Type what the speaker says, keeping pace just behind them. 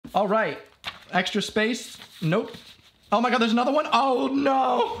All right. Extra space? Nope. Oh my god, there's another one? Oh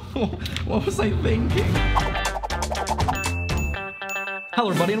no! What was I thinking? Hello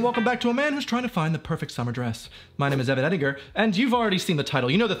everybody and welcome back to A Man Who's Trying to Find the Perfect Summer Dress. My name is Edinger, and you've already seen the title.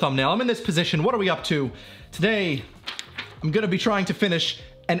 You know the thumbnail. I'm in this position. What are we up to? Today, I'm gonna be trying to finish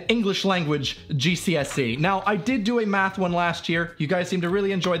an English language GCSE. Now, I did do a math one last year. You guys seem to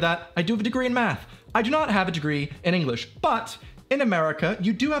really enjoy that. I do have a degree in math. I do not have a degree in English, but in America,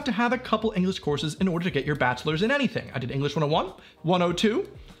 you do have to have a couple English courses in order to get your bachelor's in anything. I did English 101, 102,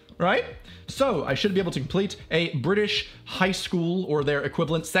 right? So I should be able to complete a British high school or their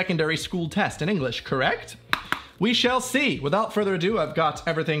equivalent secondary school test in English, correct? We shall see. Without further ado, I've got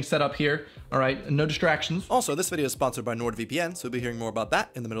everything set up here. All right, no distractions. Also, this video is sponsored by NordVPN, so we'll be hearing more about that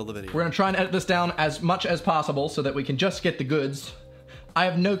in the middle of the video. We're gonna try and edit this down as much as possible so that we can just get the goods. I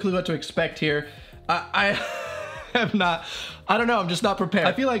have no clue what to expect here. I don't know, I'm just not prepared.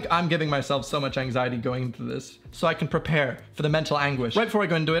 I feel like I'm giving myself so much anxiety going into this so I can prepare for the mental anguish. Right before I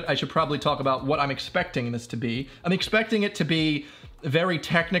go into it, I should probably talk about what I'm expecting this to be. I'm expecting it to be very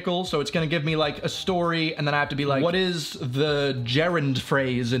technical, so it's gonna give me like a story and then I have to be like, what is the gerund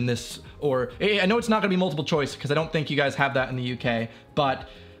phrase in this? Or, I know it's not gonna be multiple choice because I don't think you guys have that in the UK, but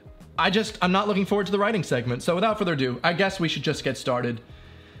I'm not looking forward to the writing segment. So without further ado, I guess we should just get started.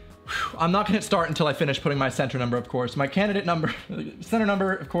 I'm not gonna hit start until I finish putting my center number, of course. My candidate number, center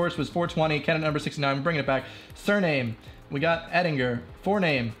number, of course, was 420, candidate number 69, I'm bringing it back. Surname, we got Edinger.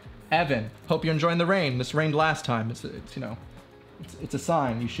 Forename, Evan. Hope you're enjoying the rain. This rained last time. It's you know, it's a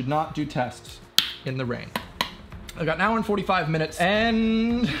sign. You should not do tests in the rain. I've got an hour and 45 minutes,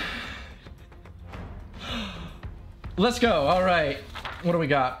 and let's go. All right, what do we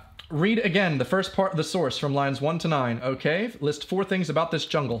got? Read again the first part of the source from lines 1 to 9, okay? List 4 things about this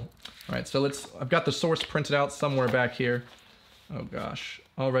jungle. All right, so I've got the source printed out somewhere back here. Oh gosh,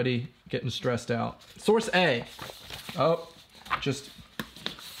 already getting stressed out. Source A. Oh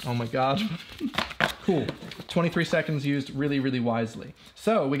my god. Cool. 23 seconds used really, really wisely.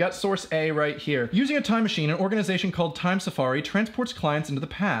 So we got source A right here. Using a time machine, an organization called Time Safari transports clients into the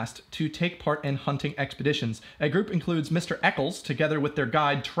past to take part in hunting expeditions. A group includes Mr. Eccles, together with their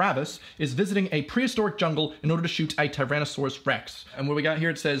guide Travis, is visiting a prehistoric jungle in order to shoot a Tyrannosaurus Rex. And what we got here,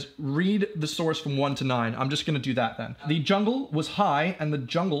 it says, read the source from 1 to 9. I'm just gonna do that then. The jungle was high and the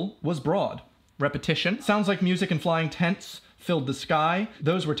jungle was broad. Repetition. Sounds like music and flying tents filled the sky.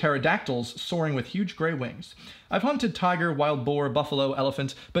 Those were pterodactyls soaring with huge gray wings. I've hunted tiger, wild boar, buffalo,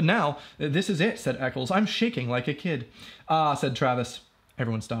 elephant, but now, this is it, said Eccles. I'm shaking like a kid. Ah, said Travis.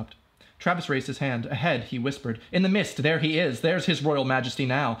 Everyone stopped. Travis raised his hand. Ahead, he whispered. In the mist, there he is. There's his royal majesty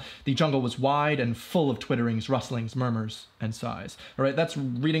now. The jungle was wide and full of twitterings, rustlings, murmurs, and sighs. All right, that's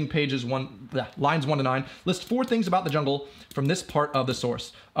reading lines 1 to 9. List 4 things about the jungle from this part of the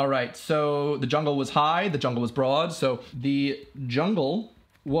source. All right, so the jungle was high, the jungle was broad, so the jungle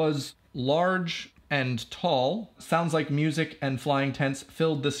was large and tall. Sounds like music and flying tents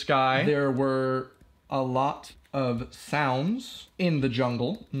filled the sky. There were a lot of sounds in the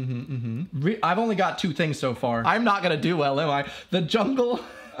jungle. I've only got 2 things so far. I'm not gonna do well, am I? The jungle,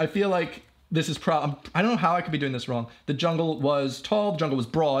 I feel like this is I don't know how I could be doing this wrong. The jungle was tall, the jungle was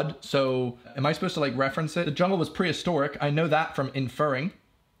broad, so am I supposed to like reference it? The jungle was prehistoric, I know that from inferring,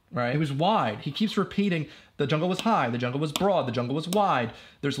 right? It was wide. He keeps repeating, the jungle was high, the jungle was broad, the jungle was wide.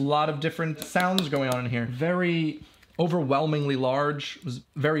 There's a lot of different sounds going on in here. Very overwhelmingly large, was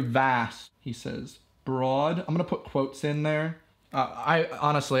very vast, he says. Broad. I'm gonna put quotes in there. I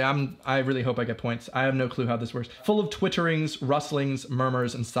really hope I get points. I have no clue how this works. Full of twitterings, rustlings,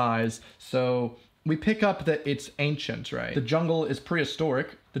 murmurs, and sighs. So we pick up that it's ancient, right? The jungle is prehistoric.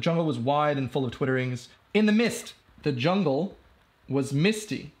 The jungle was wide and full of twitterings. In the mist, the jungle was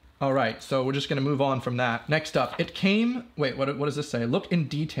misty. All right, so we're just gonna move on from that. Next up, it came, wait, what does this say? Look in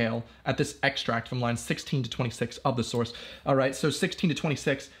detail at this extract from lines 16 to 26 of the source. All right, so 16 to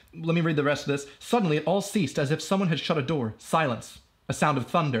 26, let me read the rest of this. Suddenly it all ceased as if someone had shut a door. Silence, a sound of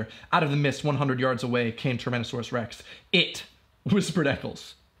thunder. Out of the mist 100 yards away came Tyrannosaurus Rex. It, whispered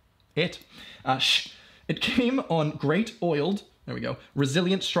Eccles. Shh. It came on great oiled, there we go,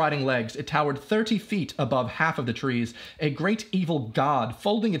 resilient striding legs. It towered 30 feet above half of the trees. A great evil god,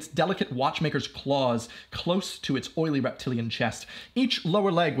 folding its delicate watchmaker's claws close to its oily reptilian chest. Each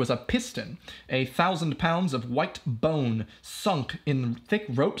lower leg was a piston, 1,000 pounds of white bone sunk in thick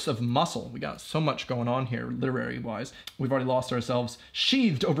ropes of muscle. We got so much going on here, literary-wise. We've already lost ourselves.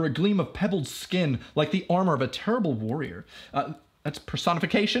 Sheathed over a gleam of pebbled skin, like the armor of a terrible warrior. That's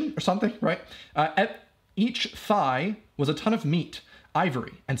personification or something, right? Each thigh was a ton of meat,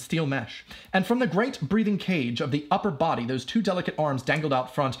 ivory and steel mesh. And from the great breathing cage of the upper body, those two delicate arms dangled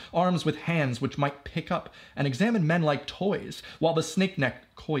out front, arms with hands which might pick up and examine men like toys, while the snake neck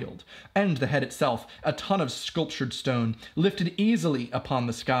coiled, and the head itself, a ton of sculptured stone, lifted easily upon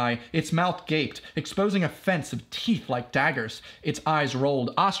the sky, its mouth gaped, exposing a fence of teeth like daggers, its eyes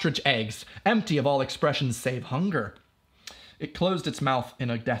rolled, ostrich eggs, empty of all expressions save hunger. It closed its mouth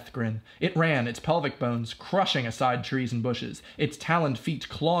in a death grin. It ran, its pelvic bones crushing aside trees and bushes, its taloned feet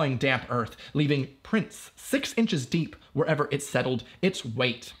clawing damp earth, leaving prints 6 inches deep wherever it settled its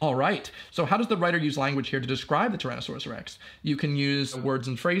weight. All right, so how does the writer use language here to describe the Tyrannosaurus Rex? You can use words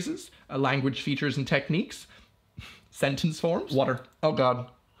and phrases, language features and techniques, sentence forms. Water. Oh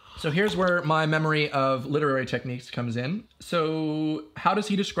God. So here's where my memory of literary techniques comes in. So how does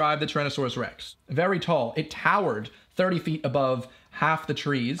he describe the Tyrannosaurus Rex? Very tall. It towered 30 feet above half the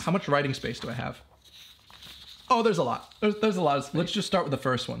trees. How much writing space do I have? Oh, there's a lot. There's a lot of space. Let's just start with the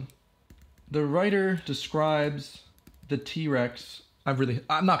first one. The writer describes the T-Rex.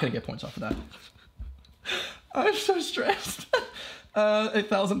 I'm not gonna get points off of that. I'm so stressed.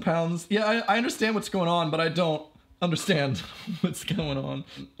 1,000 pounds. Yeah, I understand what's going on, but I don't understand what's going on.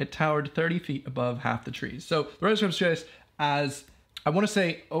 It towered 30 feet above half the trees. So the writer describes this as, I want to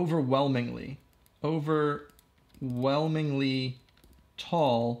say overwhelmingly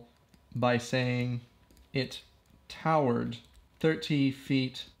tall by saying it towered 30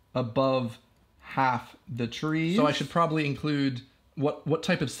 feet above half the trees. So I should probably include what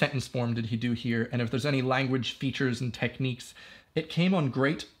type of sentence form did he do here, and if there's any language features and techniques. It came on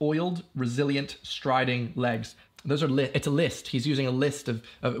great, oiled, resilient, striding legs. Those are it's a list. He's using a list of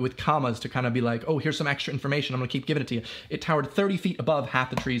with commas to kind of be like, oh, here's some extra information. I'm gonna keep giving it to you. It towered 30 feet above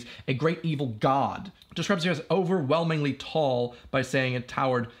half the trees. A great evil god. Describes it as overwhelmingly tall by saying it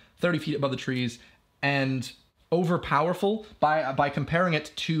towered 30 feet above the trees, and overpowerful by comparing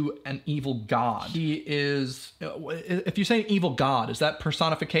it to an evil god. He is, if you say evil god, is that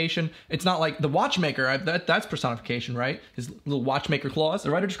personification? It's not like the watchmaker, that's personification, right? His little watchmaker claws. The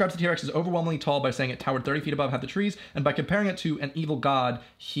writer describes the T-Rex as overwhelmingly tall by saying it towered 30 feet above half the trees, and by comparing it to an evil god,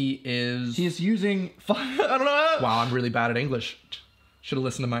 he is using, I don't know. Wow, I'm really bad at English. Should have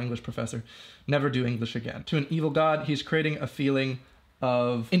listened to my English professor. Never do English again. To an evil god, he's creating a feeling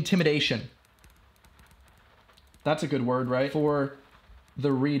of intimidation. That's a good word, right? For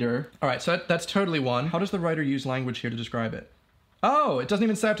the reader. All right, so that's totally one. How does the writer use language here to describe it? Oh, it doesn't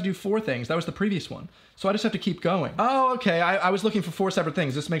even say I have to do 4 things. That was the previous one. So I just have to keep going. Oh, okay, I was looking for 4 separate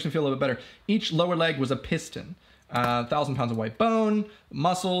things. This makes me feel a little bit better. Each lower leg was a piston. 1,000 pounds of white bone,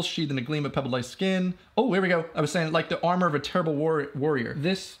 muscles sheathed in a gleam of pebble-like skin. Oh, here we go. I was saying like the armor of a terrible warrior.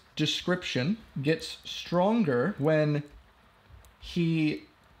 This description gets stronger when he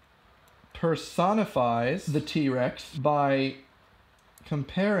personifies the T-Rex by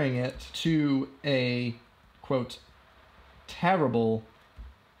comparing it to a, quote, terrible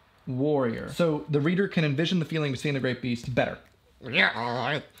warrior. So the reader can envision the feeling of seeing the great beast better.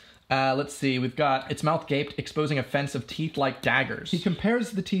 Let's see, we've got its mouth gaped, exposing a fence of teeth like daggers. He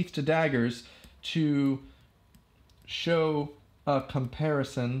compares the teeth to daggers to show a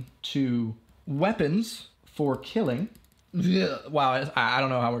comparison to weapons for killing. Wow, I don't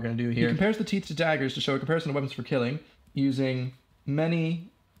know how we're going to do here. He compares the teeth to daggers to show a comparison of weapons for killing, using many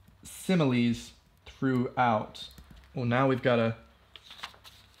similes throughout. Well, now we've got to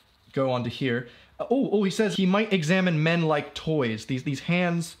go on to here. He says he might examine men like toys. These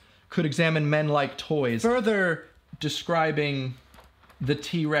hands could examine men like toys. Further describing the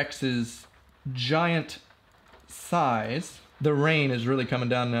T-Rex's giant size. The rain is really coming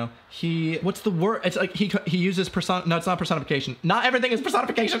down now. What's the word? It's like he uses no, it's not personification. Not everything is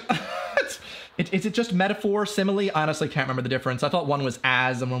personification. Is it just metaphor, simile? I honestly can't remember the difference. I thought one was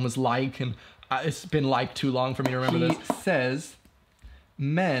as and one was like, and it's been like too long for me to remember this. He says,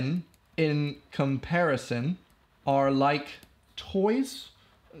 men in comparison are like toys,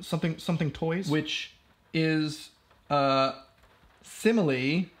 something toys, which is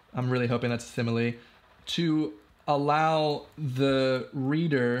simile. I'm really hoping that's a simile to allow the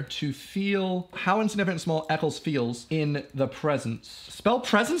reader to feel how insignificant and small Eccles feels in the presence. Spell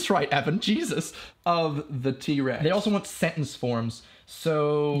presence right, Evan, Jesus, of the T-Rex. They also want sentence forms.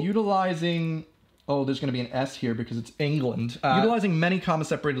 So utilizing, there's gonna be an S here because it's England. Utilizing many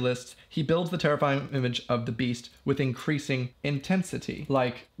comma-separated lists, he builds the terrifying image of the beast with increasing intensity.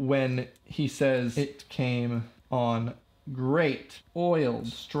 Like when he says it came on great, oiled,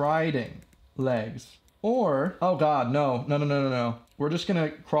 striding legs. Or, oh God, no. We're just gonna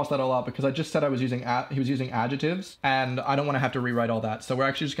cross that all out because I just said he was using adjectives, and I don't want to have to rewrite all that. So we're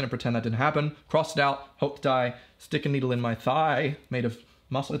actually just gonna pretend that didn't happen. Cross it out, hope to die, stick a needle in my thigh, made of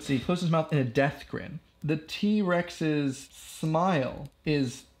muscle. Let's see, close his mouth in a death grin. The T-Rex's smile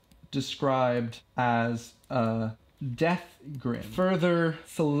is described as a death grin, further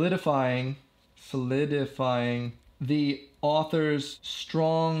solidifying the author's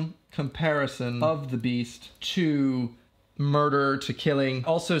strong comparison of the beast to murder, to killing.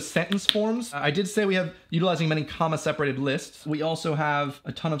 Also sentence forms. I did say we have utilizing many comma-separated lists. We also have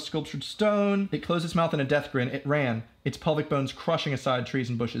a ton of sculptured stone. It closed its mouth in a death grin. It ran, its pelvic bones crushing aside trees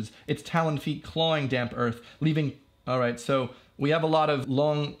and bushes, its taloned feet clawing damp earth, leaving... All right, so we have a lot of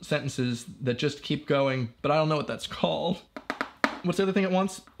long sentences that just keep going, but I don't know what that's called. What's the other thing it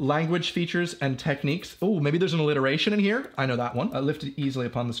wants? Language features and techniques. Oh, maybe there's an alliteration in here. I know that one. Lifted easily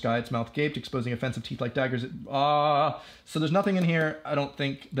upon the sky, its mouth gaped, exposing offensive teeth like daggers. So there's nothing in here, I don't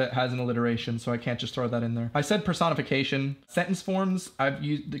think, that has an alliteration, so I can't just throw that in there. I said personification. Sentence forms, I've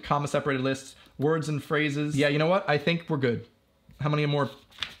used the comma-separated lists. Words and phrases. Yeah, you know what? I think we're good. How many more?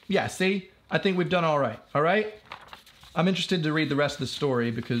 Yeah, see? I think we've done all right. All right? I'm interested to read the rest of the story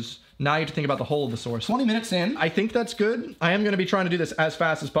because now you have to think about the whole of the source. 20 minutes in. I think that's good. I am going to be trying to do this as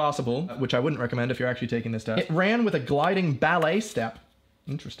fast as possible, which I wouldn't recommend if you're actually taking this test. It ran with a gliding ballet step.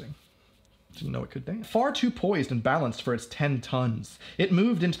 Interesting. Didn't know it could dance. Far too poised and balanced for its 10 tons. It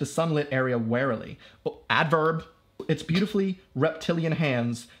moved into the sunlit area warily. Oh, adverb. Its beautifully reptilian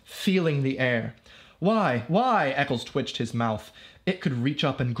hands feeling the air. Why? Eccles twitched his mouth. It could reach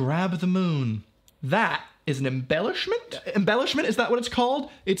up and grab the moon. That is an embellishment? Embellishment, is that what it's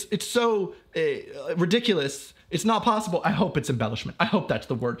called? It's so ridiculous. It's not possible. I hope it's embellishment. I hope that's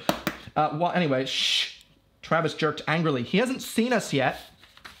the word. Well, anyway, shh. Travis jerked angrily. He hasn't seen us yet.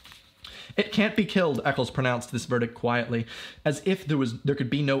 It can't be killed, Eccles pronounced this verdict quietly, as if there could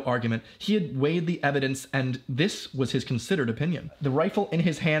be no argument. He had weighed the evidence, and this was his considered opinion. The rifle in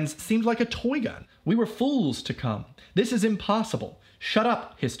his hands seemed like a toy gun. We were fools to come. This is impossible. Shut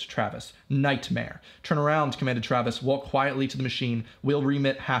up, hissed Travis. Nightmare. Turn around, commanded Travis. Walk quietly to the machine. We'll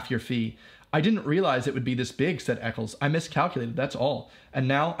remit half your fee. I didn't realize it would be this big, said Eccles. I miscalculated, that's all. And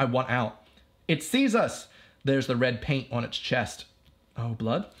now I want out. It sees us! There's the red paint on its chest. Oh,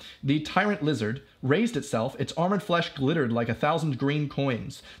 blood? The tyrant lizard raised itself. Its armored flesh glittered like 1,000 green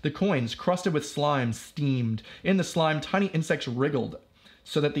coins. The coins, crusted with slime, steamed. In the slime, tiny insects wriggled,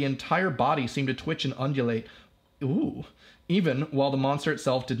 so that the entire body seemed to twitch and undulate. Ooh. Even while the monster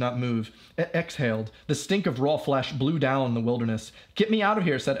itself did not move. It exhaled. The stink of raw flesh blew down the wilderness. Get me out of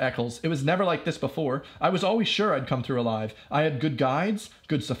here, said Eccles. It was never like this before. I was always sure I'd come through alive. I had good guides,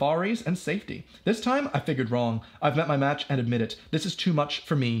 good safaris, and safety. This time, I figured wrong. I've met my match and admit it. This is too much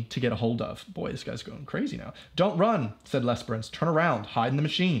for me to get a hold of. Boy, this guy's going crazy now. Don't run, said Lesperance. Turn around. Hide in the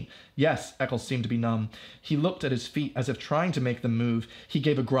machine. Yes, Eccles seemed to be numb. He looked at his feet as if trying to make them move. He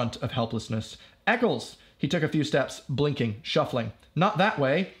gave a grunt of helplessness. Eccles! He took a few steps, blinking, shuffling. Not that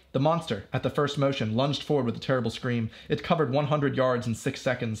way! The monster, at the first motion, lunged forward with a terrible scream. It covered 100 yards in 6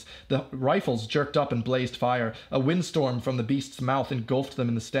 seconds. The rifles jerked up and blazed fire. A windstorm from the beast's mouth engulfed them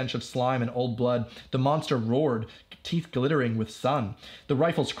in the stench of slime and old blood. The monster roared, teeth glittering with sun. The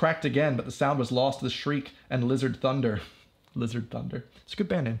rifles cracked again, but the sound was lost to the shriek and lizard thunder. Lizard Thunder. It's a good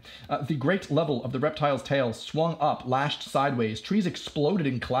band name. The great level of the reptile's tail swung up, lashed sideways. Trees exploded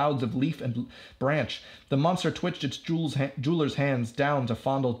in clouds of leaf and branch. The monster twitched its jeweler's hands down to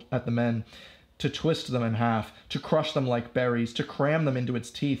fondle at the men, to twist them in half, to crush them like berries, to cram them into its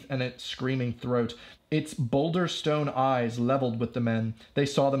teeth and its screaming throat. Its boulder stone eyes leveled with the men. They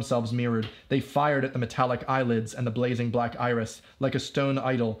saw themselves mirrored. They fired at the metallic eyelids and the blazing black iris. Like a stone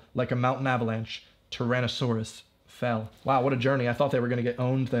idol, like a mountain avalanche, Tyrannosaurus fell. Wow, what a journey. I thought they were going to get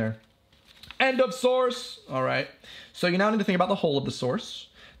owned there. End of source! All right. So you now need to think about the whole of the source.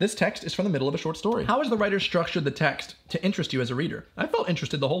 This text is from the middle of a short story. How has the writer structured the text to interest you as a reader? I felt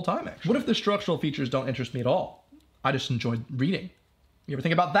interested the whole time, actually. What if the structural features don't interest me at all? I just enjoyed reading. You ever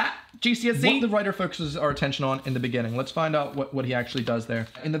think about that? GCSE? What the writer focuses our attention on in the beginning. Let's find out what he actually does there.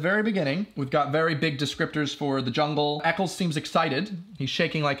 In the very beginning, we've got very big descriptors for the jungle. Eccles seems excited. He's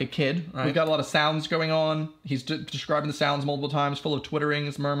shaking like a kid, right? We've got a lot of sounds going on. He's describing the sounds multiple times, full of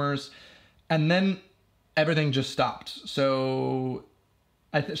twitterings, murmurs. And then everything just stopped. So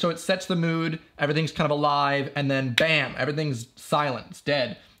it sets the mood. Everything's kind of alive. And then bam, everything's silent. It's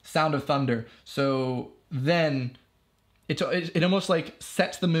dead. Sound of thunder. So then... It almost like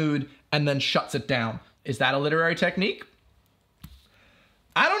sets the mood and then shuts it down. Is that a literary technique?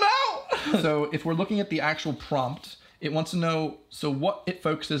 I don't know! So if we're looking at the actual prompt, it wants to know, so what it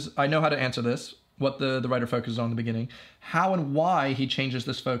focuses, I know how to answer this. what the writer focuses on in the beginning, how and why he changes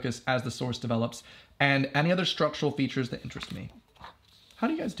this focus as the source develops, and any other structural features that interest me. How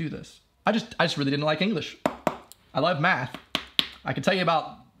do you guys do this? I just really didn't like English. I love math. I can tell you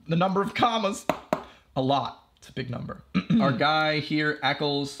about the number of commas. A lot. It's a big number. Our guy here,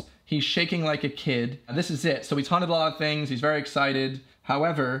 Eccles, he's shaking like a kid. This is it. So he's hunted a lot of things. He's very excited.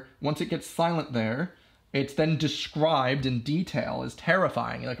 However, once it gets silent there, it's then described in detail as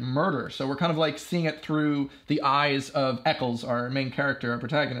terrifying, like murder. So we're kind of like seeing it through the eyes of Eccles, our main character, our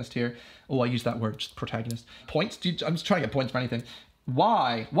protagonist here. Oh, I use that word, just protagonist. Points? I'm just trying to get points for anything.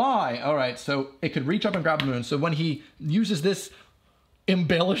 Why? Why? All right, so it could reach up and grab the moon. So when he uses this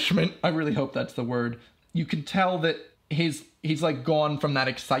embellishment, I really hope that's the word, you can tell that he's like gone from that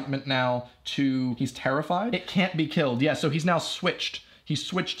excitement now to he's terrified. It can't be killed. Yeah, so he's now switched. He's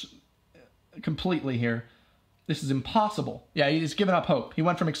switched completely here. This is impossible. Yeah, he's given up hope. He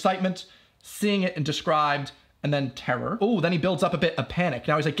went from excitement, seeing it and described, and then terror. Oh, then he builds up a bit of panic.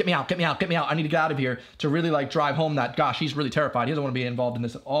 Now he's like, get me out, get me out, get me out. I need to get out of here, to really like drive home that, gosh, he's really terrified. He doesn't want to be involved in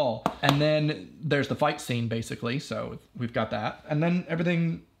this at all. And then there's the fight scene, basically. So we've got that. And then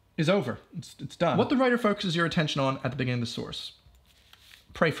everything is over. It's done. What the writer focuses your attention on at the beginning of the source.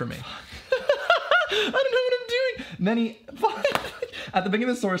 Pray for me. I don't know what I'm doing. Many, at the beginning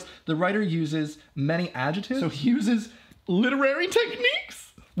of the source, the writer uses many adjectives. So he uses literary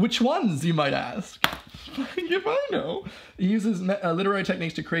techniques. Which ones, you might ask? If I know. He uses literary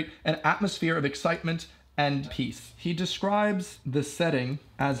techniques to create an atmosphere of excitement and peace. He describes the setting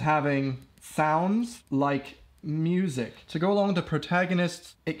as having sounds like music to go along with the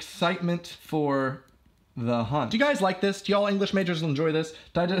protagonist's excitement for the hunt. Do you guys like this? Do y'all English majors enjoy this?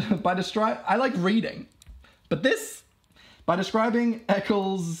 I like reading. But this, by describing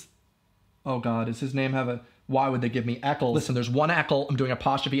Eccles, oh God, does his name have a, why would they give me Eccles? Listen, there's one Eccles, I'm doing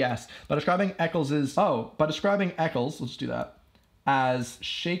apostrophe S. By describing Eccles, let's do that, as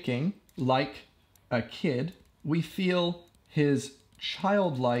shaking like a kid, we feel his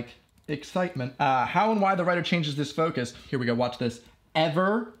childlike excitement. How and why the writer changes this focus. Here we go, watch this.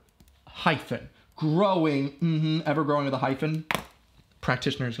 Ever hyphen. Growing, ever growing with a hyphen.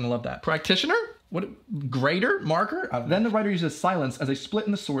 Practitioner's gonna love that. Practitioner? What, grader? Marker? Then the writer uses silence as a split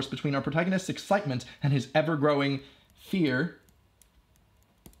in the source between our protagonist's excitement and his ever-growing fear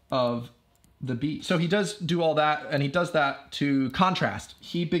of the beast. So he does do all that, and he does that to contrast.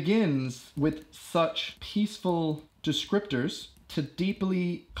 He begins with such peaceful descriptors to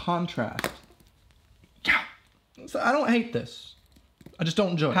deeply contrast. Yeah. So I don't hate this. I just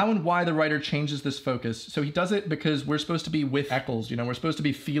don't enjoy it. How and why the writer changes this focus. So he does it because we're supposed to be with Eccles, you know, we're supposed to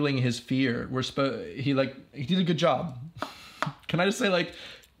be feeling his fear. He did a good job. Can I just say, like,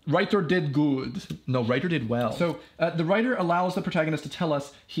 writer did good. No, writer did well. So the writer allows the protagonist to tell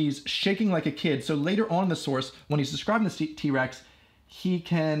us he's shaking like a kid. So later on in the source, when he's describing the T-Rex, he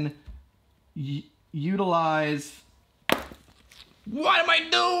can utilize, what am I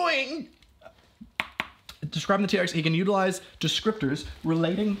doing? Describing the T-Rex, he can utilize descriptors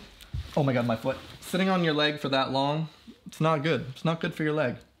relating, oh my God, my foot. Sitting on your leg for that long, it's not good. It's not good for your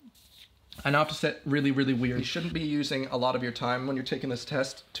leg. I now have to sit really, really weird. You shouldn't be using a lot of your time when you're taking this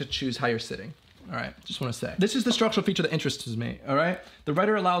test to choose how you're sitting. All right, just want to say. This is the structural feature that interests me, all right? The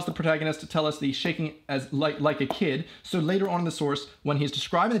writer allows the protagonist to tell us that he's shaking as like a kid, so later on in the source, when he's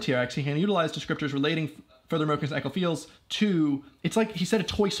describing the T-Rex, he can utilize descriptors relating furthermore because Echo feels to, it's like he said a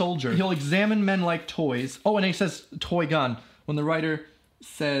toy soldier. He'll examine men like toys. Oh, and he says toy gun. When the writer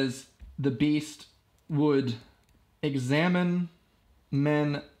says the beast would examine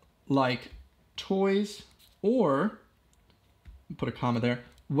men like toys, or, put a comma there,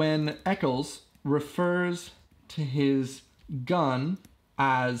 when Eccles refers to his gun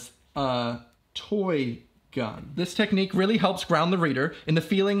as a toy gun. This technique really helps ground the reader in the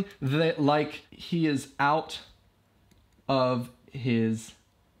feeling that, like, he is out of his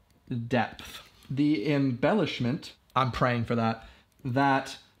depth. The embellishment, I'm praying for that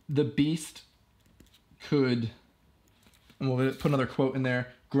the beast could, and we'll put another quote in there,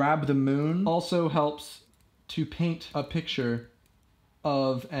 grab the moon, also helps to paint a picture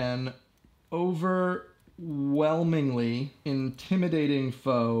of an overwhelmingly intimidating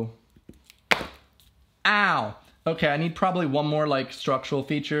foe. Ow! Okay, I need probably one more, like, structural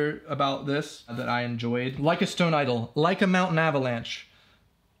feature about this that I enjoyed. Like a stone idol, like a mountain avalanche.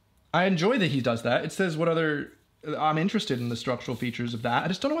 I enjoy that he does that. It says what other, I'm interested in the structural features of that. I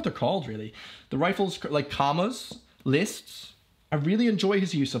just don't know what they're called, really. The rifles, like commas, lists. I really enjoy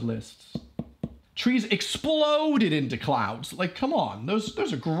his use of lists. Trees exploded into clouds. Like, come on, those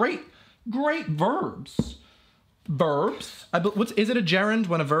are great verbs. verbs. Is it a gerund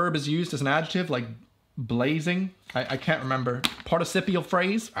when a verb is used as an adjective, like blazing? I can't remember. Participial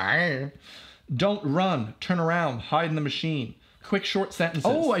phrase. Don't run, turn around, hide in the machine. Quick short sentences.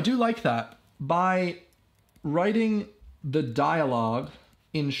 Oh, I do like that. By writing the dialogue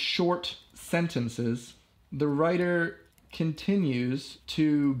in short sentences, the writer continues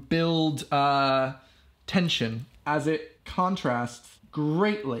to build tension as it contrasts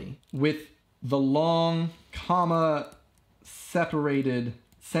greatly with the long, comma-separated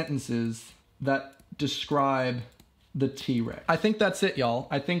sentences that describe the T-Rex. I think that's it, y'all.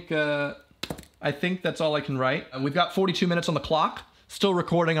 I think that's all I can write. We've got 42 minutes on the clock. Still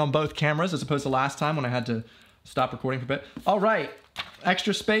recording on both cameras as opposed to last time when I had to stop recording for a bit. All right,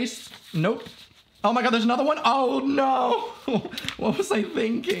 extra space. Nope. Oh my God, there's another one. Oh no, what was I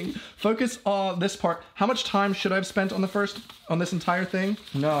thinking? Focus on this part. How much time should I have spent on this entire thing?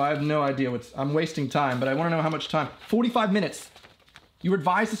 No, I have no idea I'm wasting time, but I wanna know how much time. 45 minutes. You were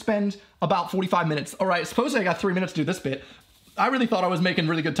advised to spend about 45 minutes. All right, supposedly I got 3 minutes to do this bit. I really thought I was making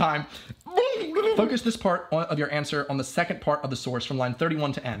really good time. Focus this part of your answer on the second part of the source from line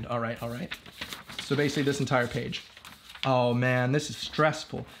 31 to end. All right. So basically this entire page. Oh man, this is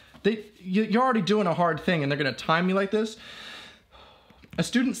stressful. You're already doing a hard thing and they're gonna time me like this. A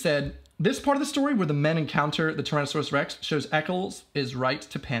student said, this part of the story where the men encounter the Tyrannosaurus Rex shows Eccles is right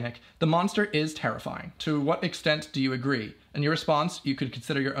to panic. The monster is terrifying. To what extent do you agree? In your response, you could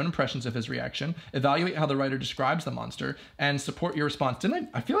consider your own impressions of his reaction, evaluate how the writer describes the monster, and support your response. Didn't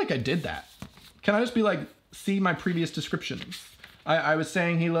I feel like I did that. Can I just be like, see my previous descriptions? I was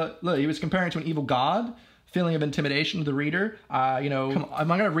saying he was comparing to an evil god, feeling of intimidation to the reader. Am I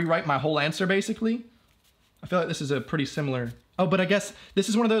gonna rewrite my whole answer basically? I feel like this is a pretty similar. Oh, but I guess this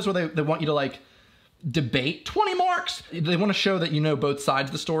is one of those where they want you to like debate 20 marks. They want to show that you know both sides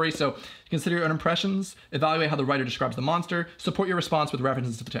of the story. So consider your own impressions, evaluate how the writer describes the monster, support your response with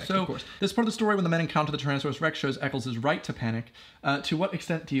references to the text. So, of course, this part of the story when the men encounter the Tyrannosaurus Rex shows Eccles' right to panic. To what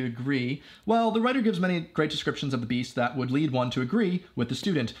extent do you agree? Well, the writer gives many great descriptions of the beast that would lead one to agree with the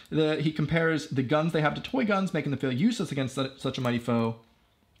student. He compares the guns they have to toy guns, making them feel useless against such a mighty foe,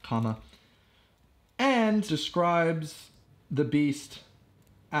 comma, and describes the beast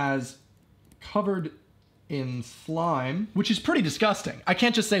as covered in slime, which is pretty disgusting. I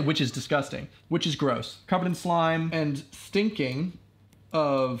can't just say which is disgusting, which is gross. Covered in slime and stinking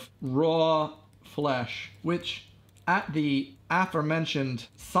of raw flesh, which at the aforementioned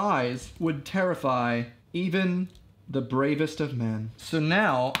size would terrify even the bravest of men. So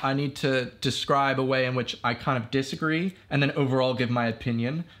now I need to describe a way in which I kind of disagree and then overall give my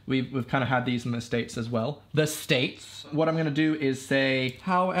opinion. We've kind of had these in the States as well. The States. What I'm gonna do is say,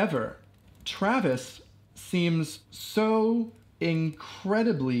 however, Travis seems so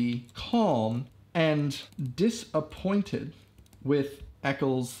incredibly calm and disappointed with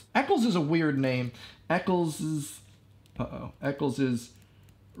Eccles. Eccles is a weird name. Eccles's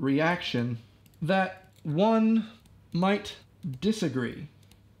reaction that one might disagree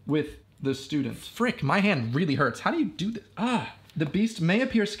with the student. Frick, my hand really hurts. How do you do this? The beast may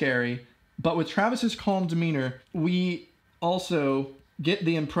appear scary, but with Travis's calm demeanor, we also get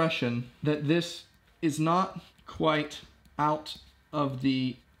the impression that this is not quite out of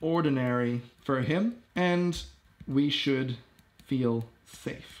the ordinary for him, and we should feel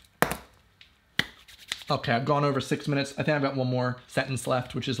safe. Okay, I've gone over 6 minutes. I think I've got one more sentence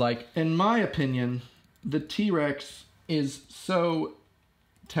left, which is like, in my opinion, the T-Rex is so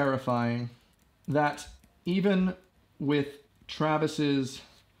terrifying that even with Travis's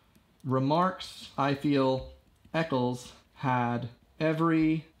remarks, I feel Eccles had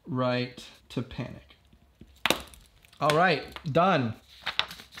every right to panic. All right, done.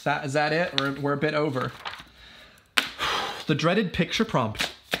 Is that it? We're a bit over. The dreaded picture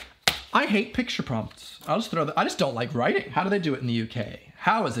prompt. I hate picture prompts. I just don't like writing. How do they do it in the UK?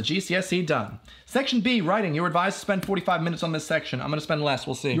 How is a GCSE done? Section B, writing. You're advised to spend 45 minutes on this section. I'm gonna spend less,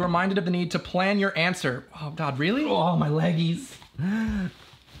 we'll see. You're reminded of the need to plan your answer. Oh God, really? Oh, my leggies.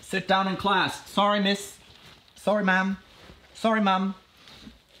 Sit down in class. Sorry, miss. Sorry, ma'am. Sorry, ma'am.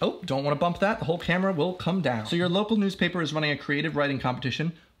 Oh, don't want to bump that. The whole camera will come down. So your local newspaper is running a creative writing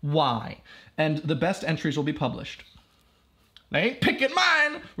competition. Why? And the best entries will be published. They ain't picking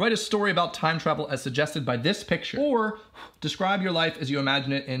mine! Write a story about time travel as suggested by this picture. Or describe your life as you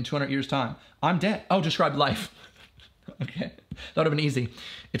imagine it in 200 years' time. I'm dead. Oh, describe life. Okay, that would have been easy.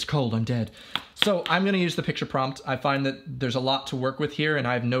 It's cold, I'm dead. So I'm gonna use the picture prompt. I find that there's a lot to work with here and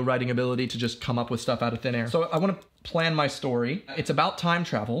I have no writing ability to just come up with stuff out of thin air. So I wanna plan my story. It's about time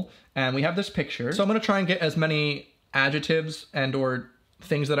travel and we have this picture. So I'm gonna try and get as many adjectives and or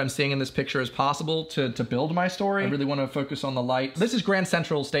things that I'm seeing in this picture as possible to build my story. I really want to focus on the light. This is Grand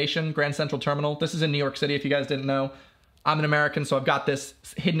Central Station, Grand Central Terminal. This is in New York City, if you guys didn't know. I'm an American, so I've got this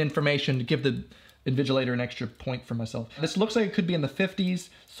hidden information to give the invigilator an extra point for myself. This looks like it could be in the 50s,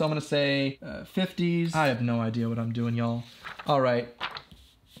 so I'm gonna say 50s. I have no idea what I'm doing, y'all. All right,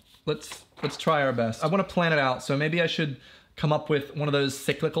 let's try our best. I want to plan it out, so maybe I should come up with one of those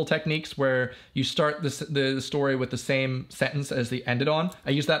cyclical techniques where you start the story with the same sentence as the ended on.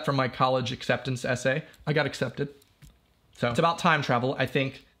 I used that from my college acceptance essay. I got accepted. So it's about time travel, I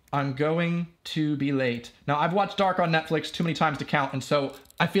think. I'm going to be late. Now, I've watched Dark on Netflix too many times to count, and so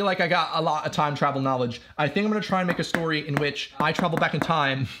I feel like I got a lot of time travel knowledge. I think I'm gonna try and make a story in which I travel back in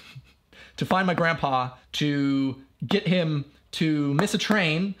time to find my grandpa, to get him to miss a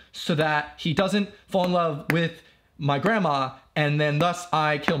train so that he doesn't fall in love with my grandma, and then thus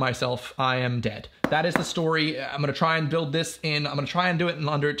I kill myself. I am dead. That is the story. I'm gonna try and build this in, I'm gonna try and do it in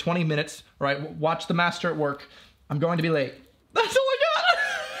under 20 minutes, all right? Watch the master at work. I'm going to be late. That's all I got.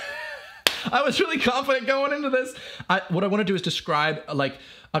 I was really confident going into this. What I wanna do is describe like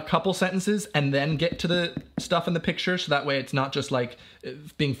a couple sentences and then get to the stuff in the picture, so that way it's not just like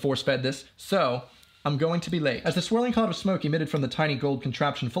being force-fed this. So, I'm going to be late. As the swirling cloud of smoke emitted from the tiny gold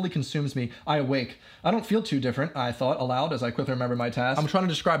contraption fully consumes me, I awake. I don't feel too different, I thought aloud as I quickly remembered my task. I'm trying to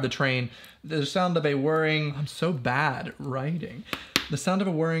describe the train. The sound of a whirring... I'm so bad at writing. The sound of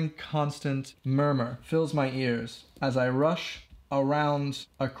a whirring, constant murmur fills my ears as I rush around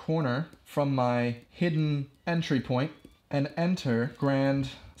a corner from my hidden entry point and enter Grand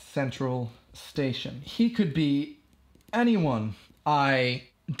Central Station. He could be anyone. I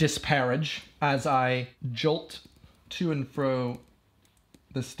disparage as I jolt to and fro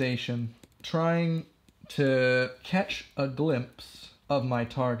the station, trying to catch a glimpse of my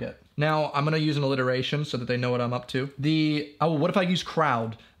target. Now, I'm gonna use an alliteration so that they know what I'm up to. What if I use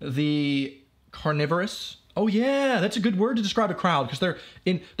crowd? The carnivorous. Oh yeah, that's a good word to describe a crowd, because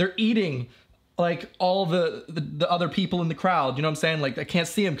they're eating like all the other people in the crowd. You know what I'm saying? Like I can't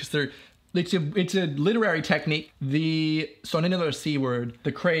see them because it's a literary technique. So another C word,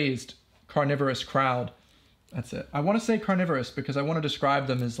 the crazed carnivorous crowd. That's it. I want to say carnivorous because I want to describe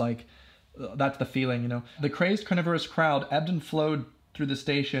them as like, that's the feeling, you know. The crazed carnivorous crowd ebbed and flowed through the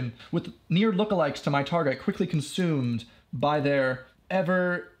station with near lookalikes to my target, quickly consumed by their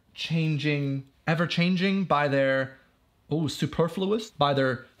ever-changing, by their, superfluous, by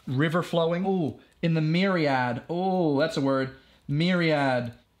their river flowing, in the myriad, that's a word,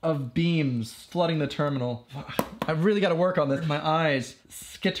 myriad of beams flooding the terminal. I've really got to work on this. My eyes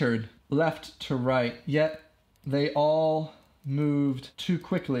skittered left to right, yet they all moved too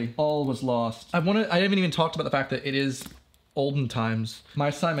quickly. All was lost. I haven't even talked about the fact that it is olden times. My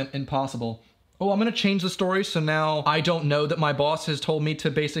assignment impossible. I'm gonna change the story so now I don't know that my boss has told me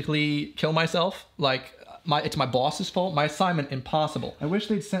to basically kill myself. Like, it's my boss's fault. My assignment impossible. I wish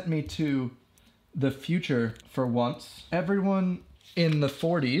they'd sent me to the future for once. Everyone in the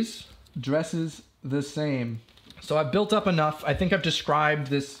 40s dresses the same. So I've built up enough. I think I've described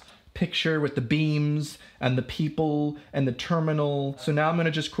this picture with the beams and the people and the terminal. So now I'm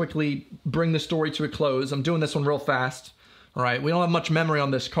gonna just quickly bring the story to a close. I'm doing this one real fast. All right, we don't have much memory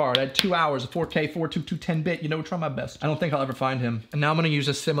on this card. I had 2 hours, a 4K, 422, 10-bit, you know, try my best. I don't think I'll ever find him. And now I'm gonna use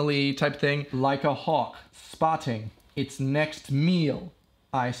a simile type thing. Like a hawk, spotting its next meal,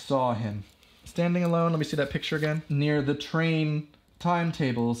 I saw him. Standing alone, let me see that picture again. Near the train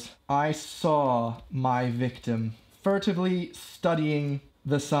timetables, I saw my victim, furtively studying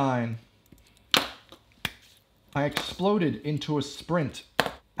the sign. I exploded into a sprint,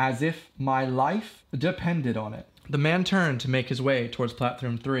 as if my life depended on it. The man turned to make his way towards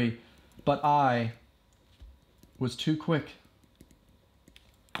platform 3, but I was too quick.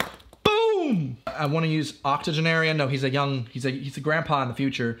 Boom! I want to use octogenarian. No, he's a grandpa in the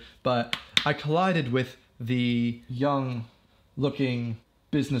future, but I collided with the young-looking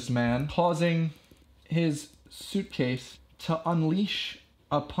businessman, causing his suitcase to unleash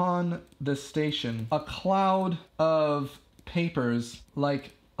upon the station a cloud of papers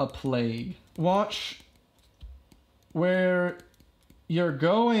like a plague. Watch where you're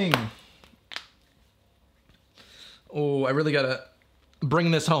going. I really gotta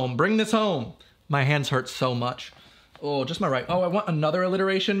bring this home. Bring this home. My hands hurt so much. Just my right. I want another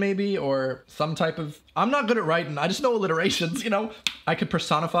alliteration maybe, or some type of... I'm not good at writing. I just know alliterations, you know? I could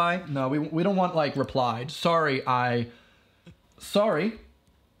personify. No, we don't want, like, replied. Sorry, I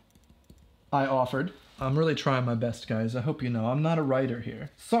offered. I'm really trying my best, guys. I hope you know. I'm not a writer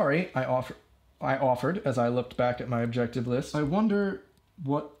here. Sorry, I offered as I looked back at my objective list. I wonder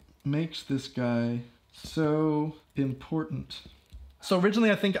what makes this guy so important. So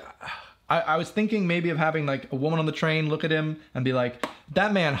originally I think, I was thinking maybe of having like a woman on the train look at him and be like,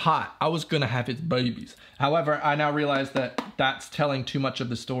 that man hot, I was gonna have his babies. However, I now realize that that's telling too much of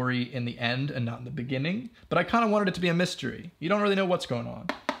the story in the end and not in the beginning. But I kind of wanted it to be a mystery. You don't really know what's going on.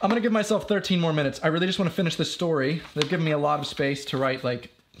 I'm gonna give myself 13 more minutes. I really just want to finish this story. They've given me a lot of space to write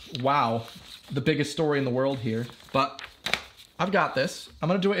like, wow, the biggest story in the world here. But I've got this. I'm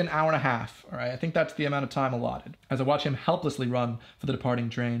gonna do it in an hour and a half, all right? I think that's the amount of time allotted as I watch him helplessly run for the departing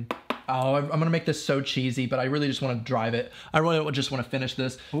train. Oh, I'm gonna make this so cheesy, but I really just want to drive it. I really just want to finish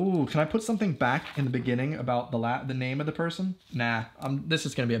this. Ooh, can I put something back in the beginning about the name of the person? Nah, this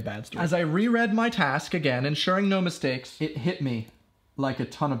is gonna be a bad story. As I reread my task again, ensuring no mistakes, it hit me like a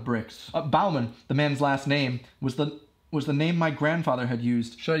ton of bricks. Bauman, the man's last name, was the name my grandfather had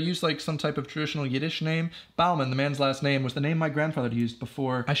used. Should I use like some type of traditional Yiddish name? Bauman, the man's last name, was the name my grandfather had used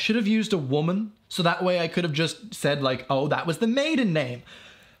before. I should have used a woman, so that way I could have just said like, oh, that was the maiden name.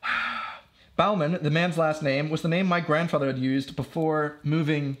 Bauman, the man's last name, was the name my grandfather had used before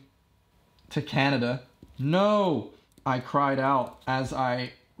moving to Canada. No, I cried out as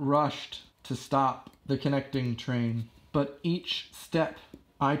I rushed to stop the connecting train. But each step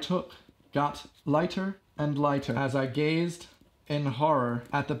I took got lighter and lighter as I gazed in horror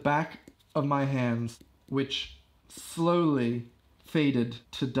at the back of my hands, which slowly faded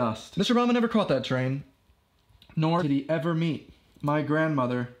to dust. Mr. Bauman never caught that train, nor did he ever meet my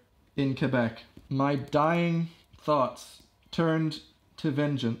grandmother in Quebec. My dying thoughts turned to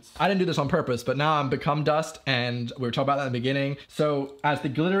vengeance. I didn't do this on purpose, but now I'm become dust, and we were talking about that in the beginning. So as the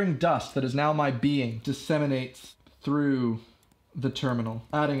glittering dust that is now my being disseminates through the terminal,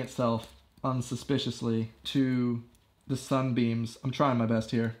 adding itself unsuspiciously to the sunbeams. I'm trying my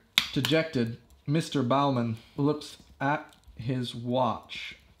best here. Dejected, Mr. Bauman looks at his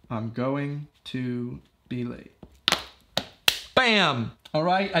watch. I'm going to be late. Bam! All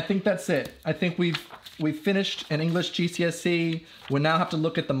right, I think that's it. I think we've finished an English GCSE. We now have to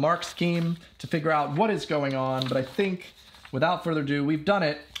look at the mark scheme to figure out what is going on, but I think, without further ado, we've done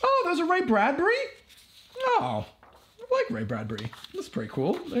it. Oh, there's a Ray Bradbury? Oh, I like Ray Bradbury. That's pretty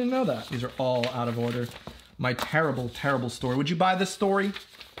cool. I didn't know that. These are all out of order. My terrible, terrible story. Would you buy this story?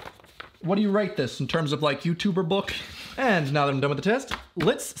 What do you rate this in terms of like YouTuber book? And now that I'm done with the test,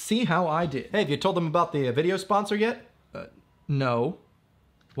 let's see how I did. Hey, have you told them about the video sponsor yet? No.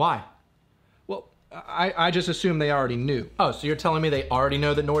 Why? Well, I just assumed they already knew. Oh, so you're telling me they already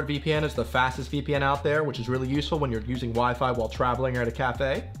know that NordVPN is the fastest VPN out there, which is really useful when you're using Wi-Fi while traveling or at a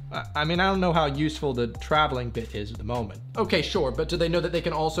cafe? I mean, I don't know how useful the traveling bit is at the moment. Okay, sure, but do they know that they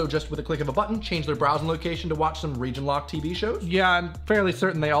can also, just with a click of a button, change their browsing location to watch some region-locked TV shows? Yeah, I'm fairly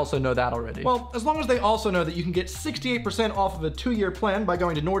certain they also know that already. Well, as long as they also know that you can get 68% off of a 2-year plan by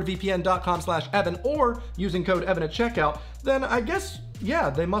going to nordvpn.com/Evan or using code Evan at checkout, then I guess, yeah,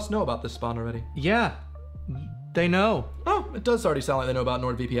 they must know about this spawn already. Yeah, they know. Oh, it does already sound like they know about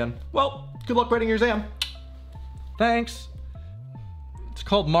NordVPN. Well, good luck writing your exam. Thanks. It's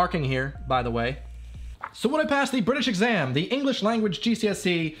called marking here, by the way. So would I pass the British exam, the English language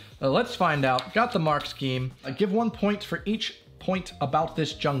GCSE? Let's find out. Got the mark scheme. I give 1 point for each point about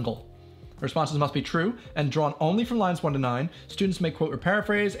this jungle. Responses must be true and drawn only from lines 1 to 9. Students may quote or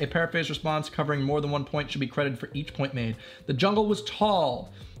paraphrase. A paraphrase response covering more than 1 point should be credited for each point made. The jungle was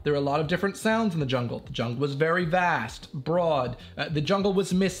tall. There were a lot of different sounds in the jungle. The jungle was very vast, broad. The jungle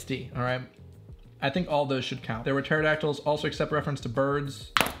was misty, all right? I think all those should count. There were pterodactyls, also accept reference to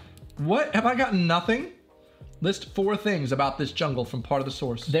birds. What? Have I gotten nothing? List 4 things about this jungle from part of the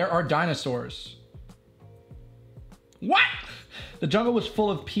source. There are dinosaurs. What? The jungle was full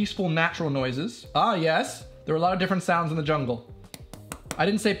of peaceful natural noises. Ah, yes. There were a lot of different sounds in the jungle. I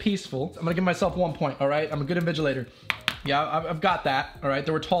didn't say peaceful. I'm gonna give myself 1 point, all right? I'm a good invigilator. Yeah, I've got that, all right?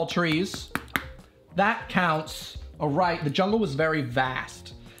 There were tall trees. That counts. All right, the jungle was very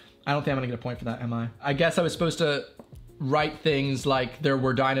vast. I don't think I'm gonna get a point for that, am I? I guess I was supposed to write things like there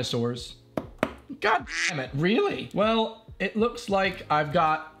were dinosaurs. God damn it, really? Well, it looks like I've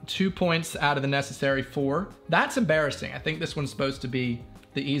got 2 points out of the necessary 4. That's embarrassing. I think this one's supposed to be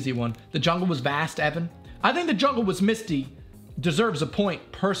the easy one. The jungle was vast, Evan. I think the jungle was misty deserves a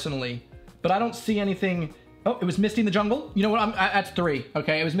point, personally, but I don't see anything. Oh, it was misty in the jungle? You know what, that's 3,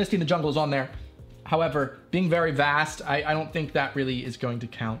 okay? It was misty in the jungle is on there. However, being very vast, I don't think that really is going to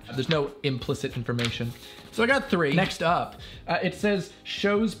count. There's no implicit information. So I got 3. Next up, it says,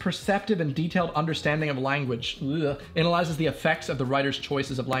 shows perceptive and detailed understanding of language. Ugh. Analyzes the effects of the writer's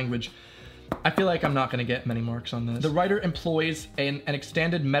choices of language. I feel like I'm not going to get many marks on this. The writer employs an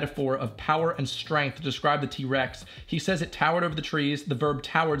extended metaphor of power and strength to describe the T-Rex. He says it towered over the trees, the verb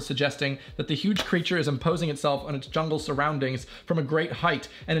towered suggesting that the huge creature is imposing itself on its jungle surroundings from a great height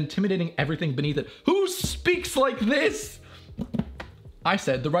and intimidating everything beneath it. Who speaks like this? I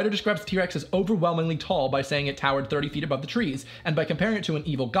said, the writer describes the T-Rex as overwhelmingly tall by saying it towered 30 feet above the trees, and by comparing it to an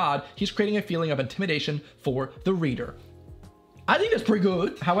evil god, he's creating a feeling of intimidation for the reader. I think that's pretty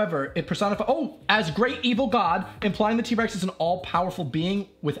good. However, it personifies, as great evil god, implying the T-Rex is an all-powerful being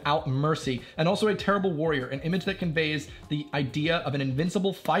without mercy, and also a terrible warrior, an image that conveys the idea of an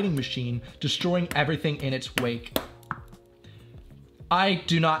invincible fighting machine destroying everything in its wake. I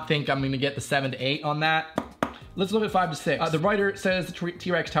do not think I'm gonna get the 7 to 8 on that. Let's look at 5 to 6. The writer says the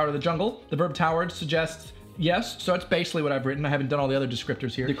T-Rex towered of the jungle. The verb towered suggests yes, so it's basically what I've written. I haven't done all the other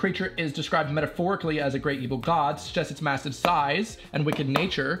descriptors here. The creature is described metaphorically as a great evil god, suggests its massive size and wicked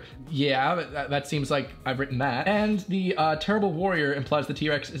nature. Yeah, that seems like I've written that. And the terrible warrior implies the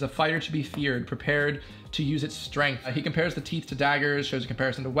T-Rex is a fighter to be feared, prepared to use its strength. He compares the teeth to daggers, shows a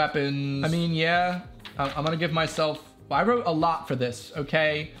comparison to weapons. I mean, yeah, I'm gonna give myself, I wrote a lot for this,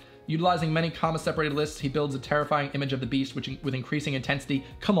 okay? Utilizing many comma-separated lists, he builds a terrifying image of the beast with increasing intensity.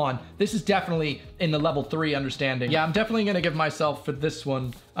 Come on, this is definitely in the level 3 understanding. Yeah, I'm definitely gonna give myself for this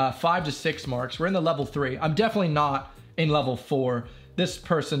one 5 to 6 marks. We're in the level 3. I'm definitely not in level 4. This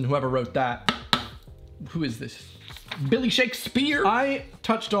person, whoever wrote that, who is this? Billy Shakespeare? I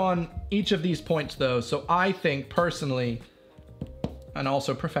touched on each of these points though, so I think personally, and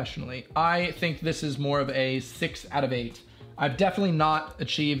also professionally, I think this is more of a 6 out of 8. I've definitely not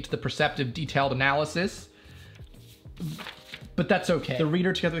achieved the perceptive, detailed analysis, but that's okay. The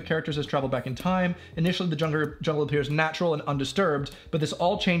reader, together with characters, has traveled back in time. Initially, the jungle appears natural and undisturbed, but this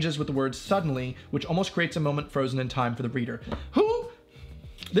all changes with the word suddenly, which almost creates a moment frozen in time for the reader.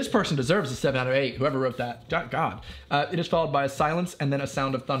 This person deserves a 7 out of 8, whoever wrote that. God. It is followed by a silence and then a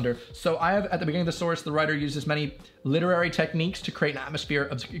sound of thunder. So I have, at the beginning of the source, the writer uses many literary techniques to create an atmosphere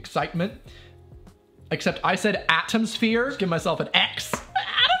of excitement. Except I said atmosphere. Give myself an X.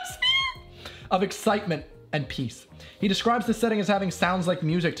 Atmosphere of excitement and peace. He describes the setting as having sounds like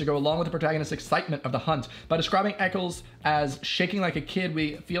music to go along with the protagonist's excitement of the hunt. By describing Eccles as shaking like a kid,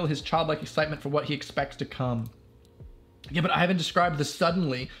 we feel his childlike excitement for what he expects to come. Yeah, but I haven't described the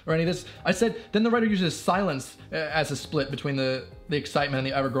suddenly or any of this. I said, then the writer uses silence as a split between the excitement and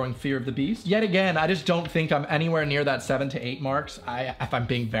the ever-growing fear of the beast. Yet again, I just don't think I'm anywhere near that 7 to 8 marks, if I'm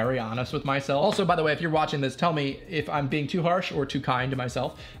being very honest with myself. Also, by the way, if you're watching this, tell me if I'm being too harsh or too kind to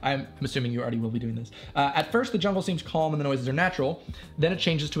myself. I'm assuming you already will be doing this. At first, the jungle seems calm and the noises are natural. Then it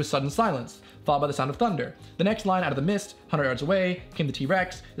changes to a sudden silence, followed by the sound of thunder. The next line, out of the mist, 100 yards away, came the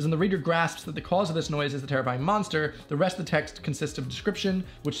T-Rex, is when the reader grasps that the cause of this noise is the terrifying monster. The rest of the text consists of description,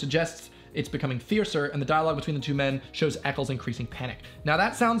 which suggests it's becoming fiercer, and the dialogue between the two men shows Eccles' increasing panic. Now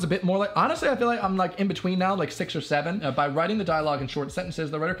that sounds a bit more like, honestly, I feel like I'm like in between now, like 6 or 7. By writing the dialogue in short sentences,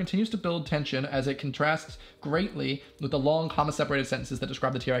 the writer continues to build tension as it contrasts greatly with the long comma-separated sentences that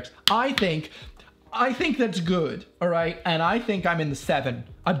describe the T-Rex. I think that's good, all right? And I think I'm in the 7.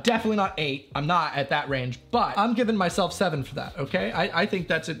 I'm definitely not 8. I'm not at that range, but I'm giving myself 7 for that, okay? I think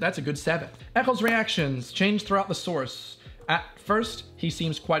that's a good 7. Eccles' reactions change throughout the source. At first, he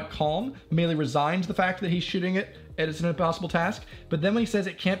seems quite calm, merely resigned to the fact that he's shooting it. It's an impossible task. But then when he says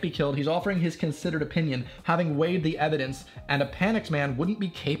it can't be killed, he's offering his considered opinion, having weighed the evidence, and a panicked man wouldn't be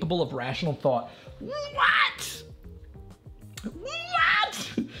capable of rational thought. What?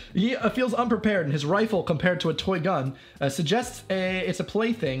 He feels unprepared, and his rifle, compared to a toy gun, suggests it's a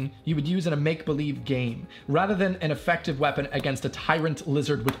plaything you would use in a make-believe game, rather than an effective weapon against a tyrant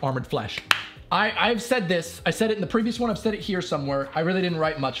lizard with armored flesh. I've said this. I said it in the previous one. I've said it here somewhere. I really didn't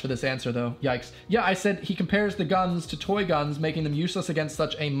write much for this answer, though. Yikes. Yeah, I said he compares the guns to toy guns, making them useless against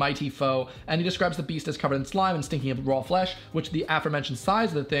such a mighty foe, and he describes the beast as covered in slime and stinking of raw flesh, which the aforementioned size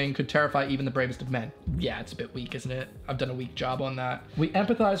of the thing could terrify even the bravest of men. Yeah, it's a bit weak, isn't it? I've done a weak job on that. We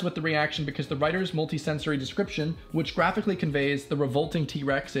empathize with the reaction because the writer's multisensory description, which graphically conveys the revolting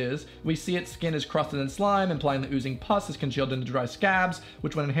T-Rex is, we see its skin is crusted in slime, implying the oozing pus is congealed into dry scabs,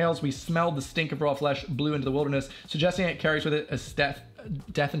 which when inhales we smell the stink of raw flesh blew into the wilderness, suggesting it carries with it a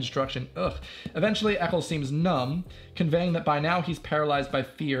death and destruction. Ugh. Eventually, Eccles seems numb, conveying that by now he's paralyzed by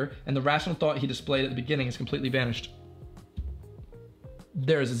fear, and the rational thought he displayed at the beginning has completely vanished.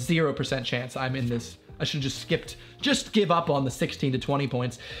 There is a 0% chance I'm in this. I should have just give up on the 16 to 20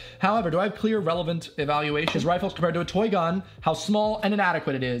 points. However, do I have clear, relevant evaluation? His rifle's compared to a toy gun, how small and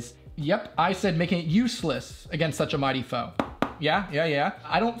inadequate it is. Yep, I said making it useless against such a mighty foe. Yeah.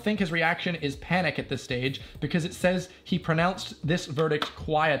 I don't think his reaction is panic at this stage because it says he pronounced this verdict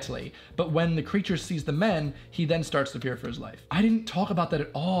quietly. But when the creature sees the men, he then starts to fear for his life. I didn't talk about that at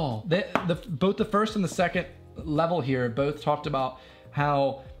all. Both the first and the second level here both talked about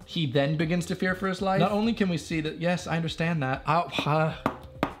how he then begins to fear for his life. Not only can we see that, yes, I understand that. I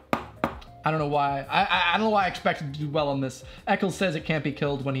don't know why. I don't know why I expected to do well on this. Eccles says it can't be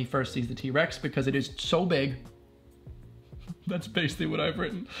killed when he first sees the T-Rex because it is so big. That's basically what I've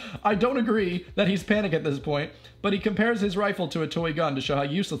written. I don't agree that he's panicked at this point, but he compares his rifle to a toy gun to show how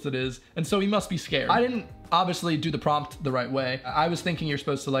useless it is, and so he must be scared. I didn't obviously do the prompt the right way. I was thinking you're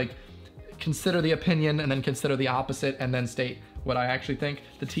supposed to like consider the opinion and then consider the opposite and then state what I actually think.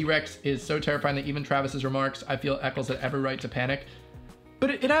 The T-Rex is so terrifying that even Travis's remarks, I feel Eccles had every right to panic.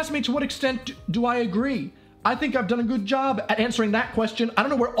 But it asked me to what extent do I agree? I think I've done a good job at answering that question. I don't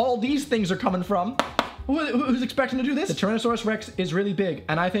know where all these things are coming from. Who's expecting to do this? The Tyrannosaurus Rex is really big,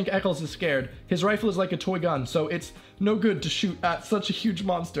 and I think Eccles is scared. His rifle is like a toy gun, so it's no good to shoot at such a huge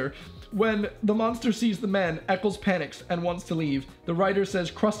monster. When the monster sees the men, Eccles panics and wants to leave. The writer says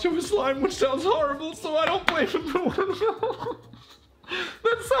crust over slime, which sounds horrible, so I don't blame him for wanting to go.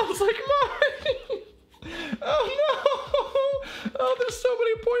 That sounds like mine. Oh no! Oh, there's so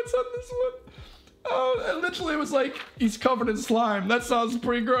many points on this one. Oh, it literally was like, he's covered in slime. That sounds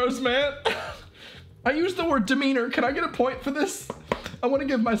pretty gross, man. I used the word demeanor. Can I get a point for this? I want to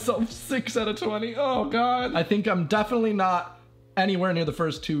give myself 6 out of 20. Oh God. I think I'm definitely not anywhere near the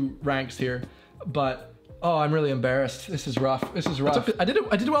first 2 ranks here, but oh, I'm really embarrassed. This is rough. This is rough. I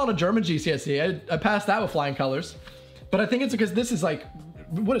did well on a German GCSE. I passed that with flying colors, but I think it's because this is like,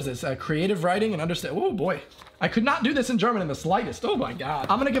 what is this? Creative writing and understand. Oh boy. I could not do this in German in the slightest. Oh my God.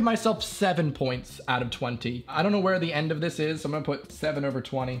 I'm gonna give myself 7 points out of 20. I don't know where the end of this is, so I'm gonna put 7 over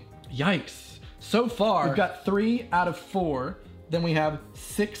 20. Yikes. So far, we've got 3 out of 4. Then we have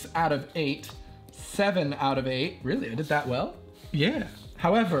 6 out of 8, 7 out of 8. Really, I did that well? Yeah.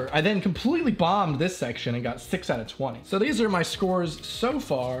 However, I then completely bombed this section and got 6 out of 20. So these are my scores so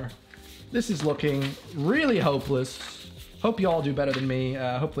far. This is looking really hopeless. Hope you all do better than me.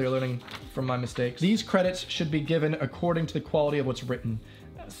 Hopefully you're learning from my mistakes. These credits should be given according to the quality of what's written.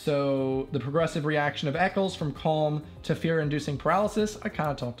 So the progressive reaction of Eccles from calm to fear-inducing paralysis, I kind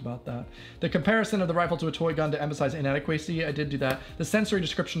of talked about that. The comparison of the rifle to a toy gun to emphasize inadequacy, I did do that. The sensory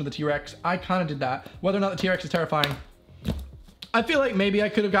description of the T-Rex, I kind of did that. Whether or not the T-Rex is terrifying, I feel like maybe I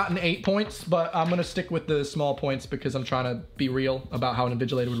could have gotten 8 points, but I'm gonna stick with the small points because I'm trying to be real about how an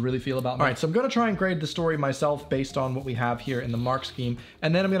invigilator would really feel about me. All right, so I'm gonna try and grade the story myself based on what we have here in the mark scheme,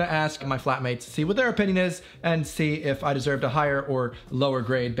 and then I'm gonna ask my flatmates to see what their opinion is and see if I deserved a higher or lower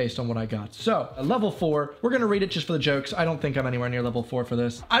grade based on what I got. So, level 4, we're gonna read it just for the jokes. I don't think I'm anywhere near level 4 for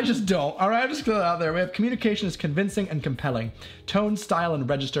this. I just don't, all right? I'm just gonna put it out there. We have communication is convincing and compelling. Tone, style, and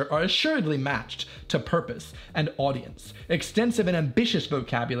register are assuredly matched to purpose and audience. Extensive and ambitious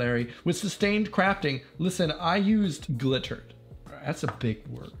vocabulary with sustained crafting. Listen, I used glittered. That's a big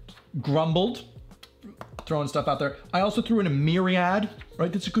word. Grumbled. Throwing stuff out there. I also threw in a myriad,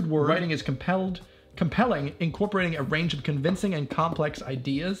 right? That's a good word. Writing is compelling, incorporating a range of convincing and complex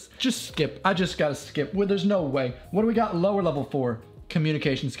ideas. Just skip. I just gotta skip. Well, there's no way. What do we got lower level for?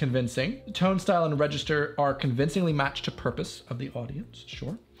 Communication's convincing. Tone, style, and register are convincingly matched to purpose of the audience.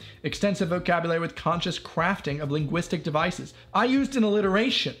 Sure. Extensive vocabulary with conscious crafting of linguistic devices. I used an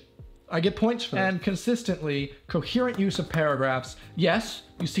alliteration. I get points for that. And consistently coherent use of paragraphs. Yes,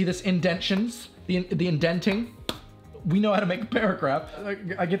 you see this indentions, the indenting. We know how to make a paragraph.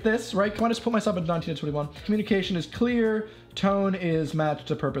 I get this, right? Can I just put myself in 1921? Communication is clear. Tone is matched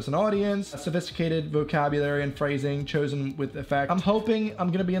to purpose and audience. Sophisticated vocabulary and phrasing chosen with effect. I'm hoping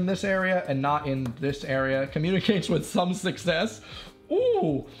I'm gonna be in this area and not in this area. Communicates with some success.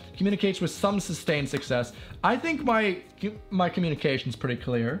 Ooh, communicates with some sustained success. I think my communication's pretty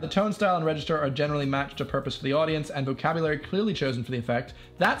clear. The tone, style, and register are generally matched to purpose for the audience and vocabulary clearly chosen for the effect.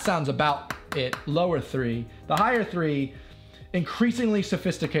 That sounds about it. Lower 3. The higher 3, increasingly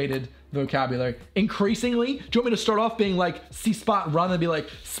sophisticated vocabulary. Increasingly? Do you want me to start off being like, see Spot run and be like,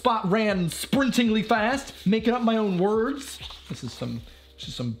 Spot ran sprintingly fast, making up my own words? This is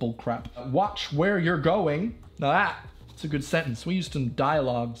some bull crap. Watch where you're going. Now that's a good sentence. We used some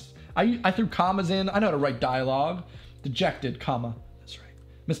dialogues. I threw commas in. I know how to write dialogue. Dejected, comma. That's right.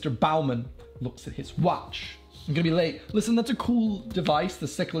 Mr. Bauman looks at his watch. I'm gonna be late. Listen, that's a cool device, the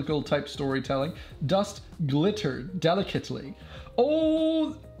cyclical type storytelling. Dust glittered delicately.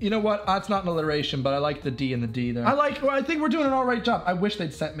 Oh, you know what? It's not an alliteration, but I like the D and the D there. I think we're doing an all right job. I wish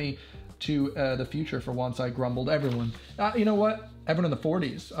they'd sent me to the future for once, I grumbled. Everyone. You know what? Everyone in the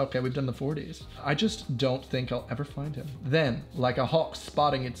 40s. Okay, we've done the 40s. I just don't think I'll ever find him. Then, like a hawk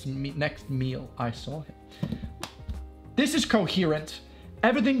spotting its next meal, I saw him. This is coherent.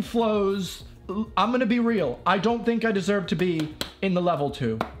 Everything flows. I'm gonna be real. I don't think I deserve to be in the level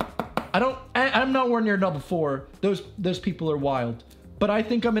 2. I'm nowhere near level 4. Those people are wild. But I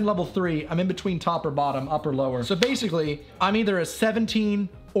think I'm in level 3. I'm in between top or bottom, up or lower. So basically, I'm either a 17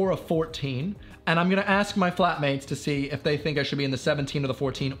 or a 14. And I'm gonna ask my flatmates to see if they think I should be in the 17 or the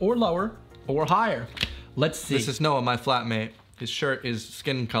 14 or lower or higher. Let's see. This is Noah, my flatmate. His shirt is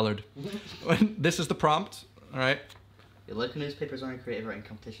skin colored. This is the prompt, all right? Your local newspapers are in creative writing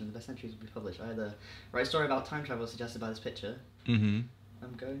competition. The best entries will be published. Either write a story about time travel suggested by this picture. Mm-hmm.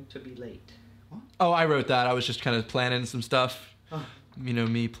 I'm going to be late. What? Oh, I wrote that. I was just kind of planning some stuff. Oh. You know,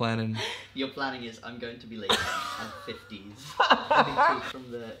 me planning. Your planning is, I'm going to be late at 50s. I think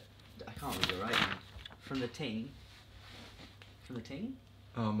from the... I can't read your writing. From the ting. From the ting?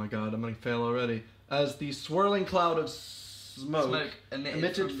 Oh my god, I'm gonna fail already. As the swirling cloud of smoke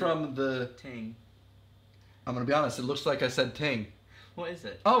emitted from the... Ting. I'm gonna be honest, it looks like I said ting. What is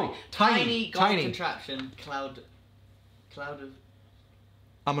it? Oh, tiny. God contraption, cloud of...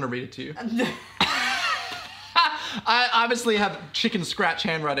 I'm gonna read it to you. I obviously have chicken scratch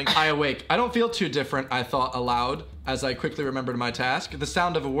handwriting. I awake. I don't feel too different, I thought aloud, as I quickly remembered my task. The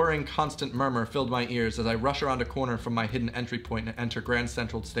sound of a whirring, constant murmur filled my ears as I rush around a corner from my hidden entry point and enter Grand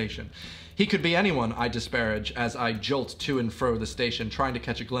Central Station. He could be anyone, I disparage, as I jolt to and fro the station, trying to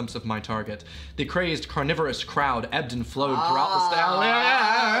catch a glimpse of my target. The crazed, carnivorous crowd ebbed and flowed throughout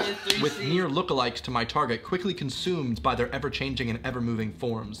the station, with near lookalikes to my target, quickly consumed by their ever-changing and ever-moving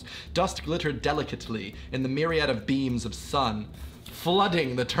forms. Dust glittered delicately in the myriad of beams of sun,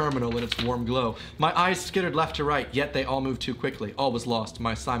 flooding the terminal in its warm glow. My eyes skittered left to right, yet they all moved too quickly. All was lost,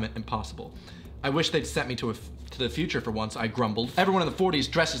 my assignment impossible. I wish they'd sent me to the future for once, I grumbled. Everyone in the 40s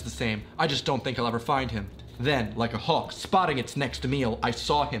dresses the same. I just don't think I'll ever find him. Then, like a hawk, spotting its next meal, I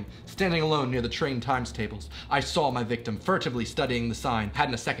saw him, standing alone near the train times tables. I saw my victim, furtively studying the sign,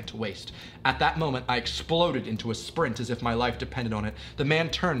 hadn't a second to waste. At that moment, I exploded into a sprint as if my life depended on it. The man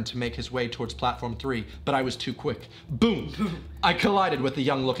turned to make his way towards platform 3, but I was too quick. Boom! I collided with the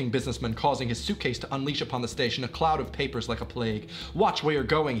young-looking businessman, causing his suitcase to unleash upon the station a cloud of papers like a plague. Watch where you're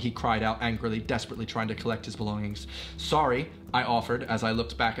going, he cried out angrily, desperately trying to collect his belongings. Sorry, I offered as I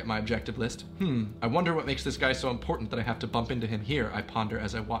looked back at my objective list. I wonder what makes this guy so important that I have to bump into him here, I ponder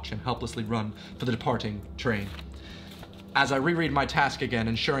as I watch him helplessly run for the departing train. As I reread my task again,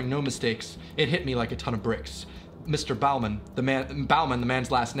 ensuring no mistakes, it hit me like a ton of bricks. Mr. Bauman, the man's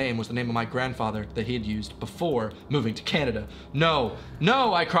last name, was the name of my grandfather that he had used before moving to Canada. No,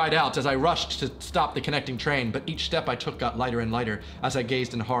 no, I cried out as I rushed to stop the connecting train, but each step I took got lighter and lighter as I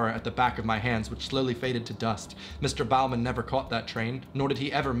gazed in horror at the back of my hands, which slowly faded to dust. Mr. Bauman never caught that train, nor did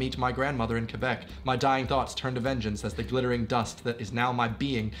he ever meet my grandmother in Quebec. My dying thoughts turned to vengeance as the glittering dust that is now my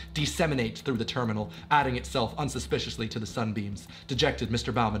being disseminates through the terminal, adding itself unsuspiciously to the sunbeams. Dejected,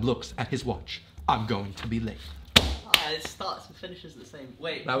 Mr. Bauman looks at his watch. I'm going to be late. It starts and finishes the same.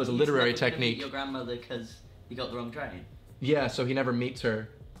 Wait, that was a literary technique. Meet your grandmother because you got the wrong train. Yeah, so he never meets her,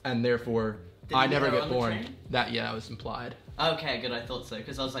 and therefore I never get born. That was implied. Okay, good. I thought so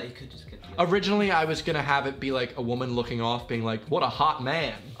because I was like, he could just get. Originally, I was gonna have it be like a woman looking off, being like, "What a hot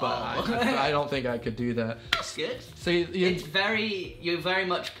man," but I don't think I could do that. That's good. So you're very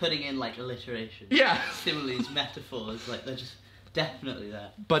much putting in like alliteration. Yeah. Similes, metaphors, like they're just. Definitely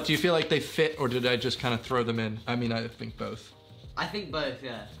that. But do you feel like they fit, or did I just kind of throw them in? I mean, I think both. I think both,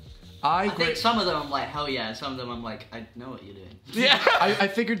 yeah. I think some of them I'm like, hell yeah. Some of them I'm like, I know what you're doing. Yeah. I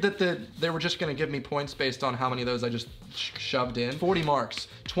figured that they were just going to give me points based on how many of those I just shoved in. 40 marks.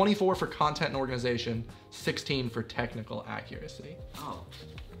 24 for content and organization. 16 for technical accuracy. Oh.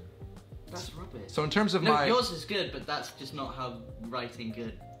 That's rubbish. So in terms of yours is good, but that's just not how writing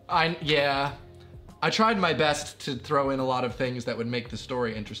good. Yeah. I tried my best to throw in a lot of things that would make the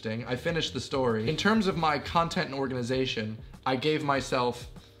story interesting. I finished the story. In terms of my content and organization, I gave myself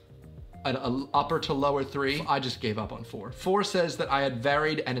an upper to lower 3. I just gave up on 4. 4 says that I had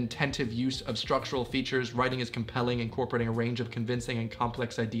varied and intensive use of structural features, writing is compelling, incorporating a range of convincing and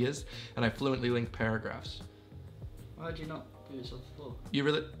complex ideas, and I fluently linked paragraphs. Why did you not give yourself a 4? You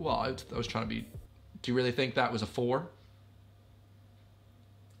really, well, I was trying to be, do you really think that was a 4?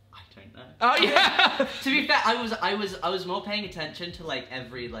 I don't know. Oh yeah. To be fair, I was more paying attention to like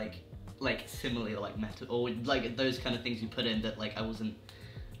every like simile or like meta or like those kind of things you put in that like I wasn't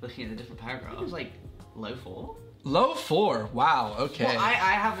looking at the different paragraphs. It was like low 4. Low 4. Wow. Okay. Well,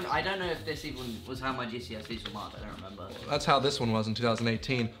 I don't know if this even was how my GCSEs were marked. I don't remember. That's how this one was in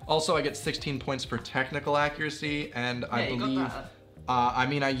 2018. Also, I get 16 points for technical accuracy, and I Yeah, you got believe. that. I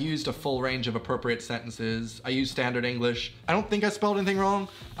mean, I used a full range of appropriate sentences. I used standard English. I don't think I spelled anything wrong.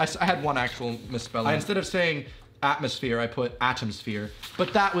 I had one actual misspelling. Instead of saying atmosphere, I put atomsphere.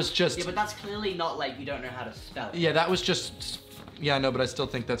 But that was just... Yeah, but that's clearly not like you don't know how to spell it. Yeah, that was just... Yeah, no, but I still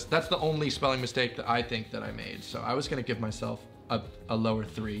think that's the only spelling mistake that I think that I made. So I was gonna give myself a lower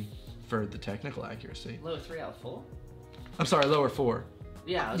 3 for the technical accuracy. Lower 3 out of 4? I'm sorry, lower 4.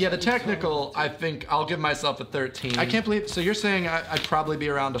 Yeah. Yeah, the technical, I think I'll give myself a 13. I can't believe, so you're saying I'd probably be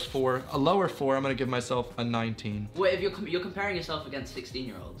around a 4. A lower 4, I'm gonna give myself a 19. Wait, if you're comparing yourself against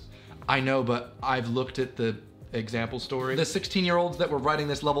 16-year-olds. I know, but I've looked at the example story. The 16-year-olds that were writing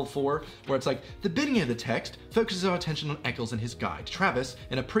this level 4, where it's like, the beginning of the text focuses our attention on Eccles and his guide, Travis,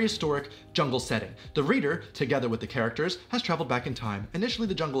 in a prehistoric jungle setting. The reader, together with the characters, has traveled back in time. Initially,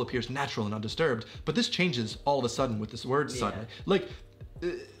 the jungle appears natural and undisturbed, but this changes all of a sudden with this word suddenly. Like,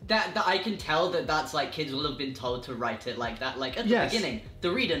 that I can tell that's like kids will have been told to write it like that. Like at the beginning,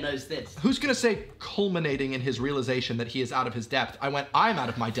 the reader knows this. Who's gonna say culminating in his realization that he is out of his depth? I'm out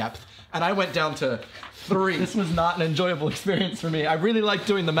of my depth, and I went down to 3. This was not an enjoyable experience for me. I really liked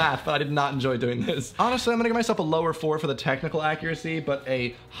doing the math, but I did not enjoy doing this. Honestly, I'm gonna give myself a lower 4 for the technical accuracy, but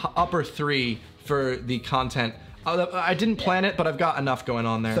a upper 3 for the content. I didn't plan it, but I've got enough going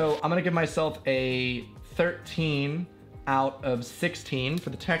on there. So I'm gonna give myself a 13 out of 16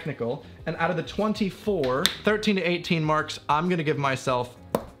 for the technical, and out of the 24, 13 to 18 marks, I'm gonna give myself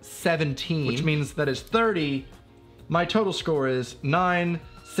 17, which means that is 30. My total score is 9,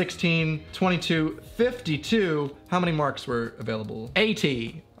 16, 22, 52. How many marks were available?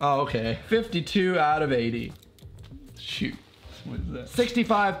 80. Oh, okay. 52 out of 80. Shoot. What is that?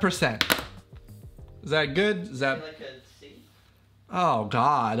 65%. Is that good? Is that... Like a C? Oh,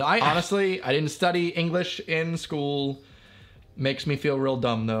 God. Honestly, I didn't study English in school. Makes me feel real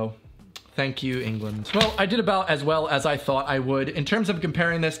dumb, though. Thank you, England. Well, I did about as well as I thought I would. In terms of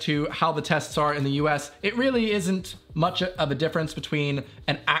comparing this to how the tests are in the US, it really isn't much of a difference between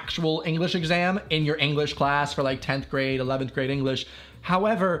an actual English exam in your English class for like 10th grade, 11th grade English.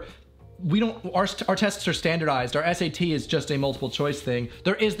 However, our tests are standardized. Our SAT is just a multiple choice thing.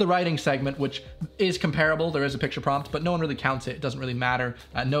 There is the writing segment, which is comparable. There is a picture prompt, but no one really counts it. It doesn't really matter.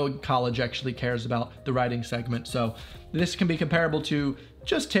 No college actually cares about the writing segment. So this can be comparable to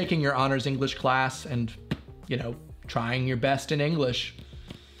just taking your honors English class and, you know, trying your best in English.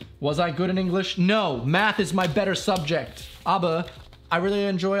 Was I good in English? No, math is my better subject. Aber I really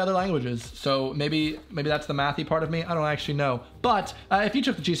enjoy other languages, so maybe that's the mathy part of me. I don't actually know. But if you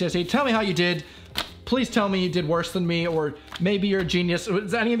took the GCSE, tell me how you did. Please tell me you did worse than me, or maybe you're a genius.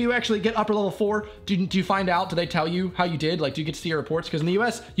 Does any of you actually get upper level 4? Do you find out? Do they tell you how you did? Like, do you get to see your reports? Because in the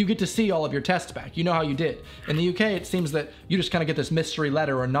US, you get to see all of your tests back. You know how you did. In the UK, it seems that you just kind of get this mystery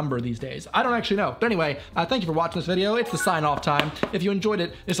letter or number these days. I don't actually know. But anyway, thank you for watching this video. It's the sign-off time. If you enjoyed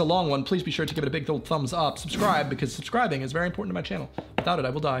it, it's a long one. Please be sure to give it a big old thumbs up. Subscribe, because subscribing is very important to my channel. Without it,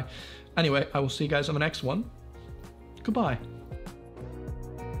 I will die. Anyway, I will see you guys on the next one. Goodbye.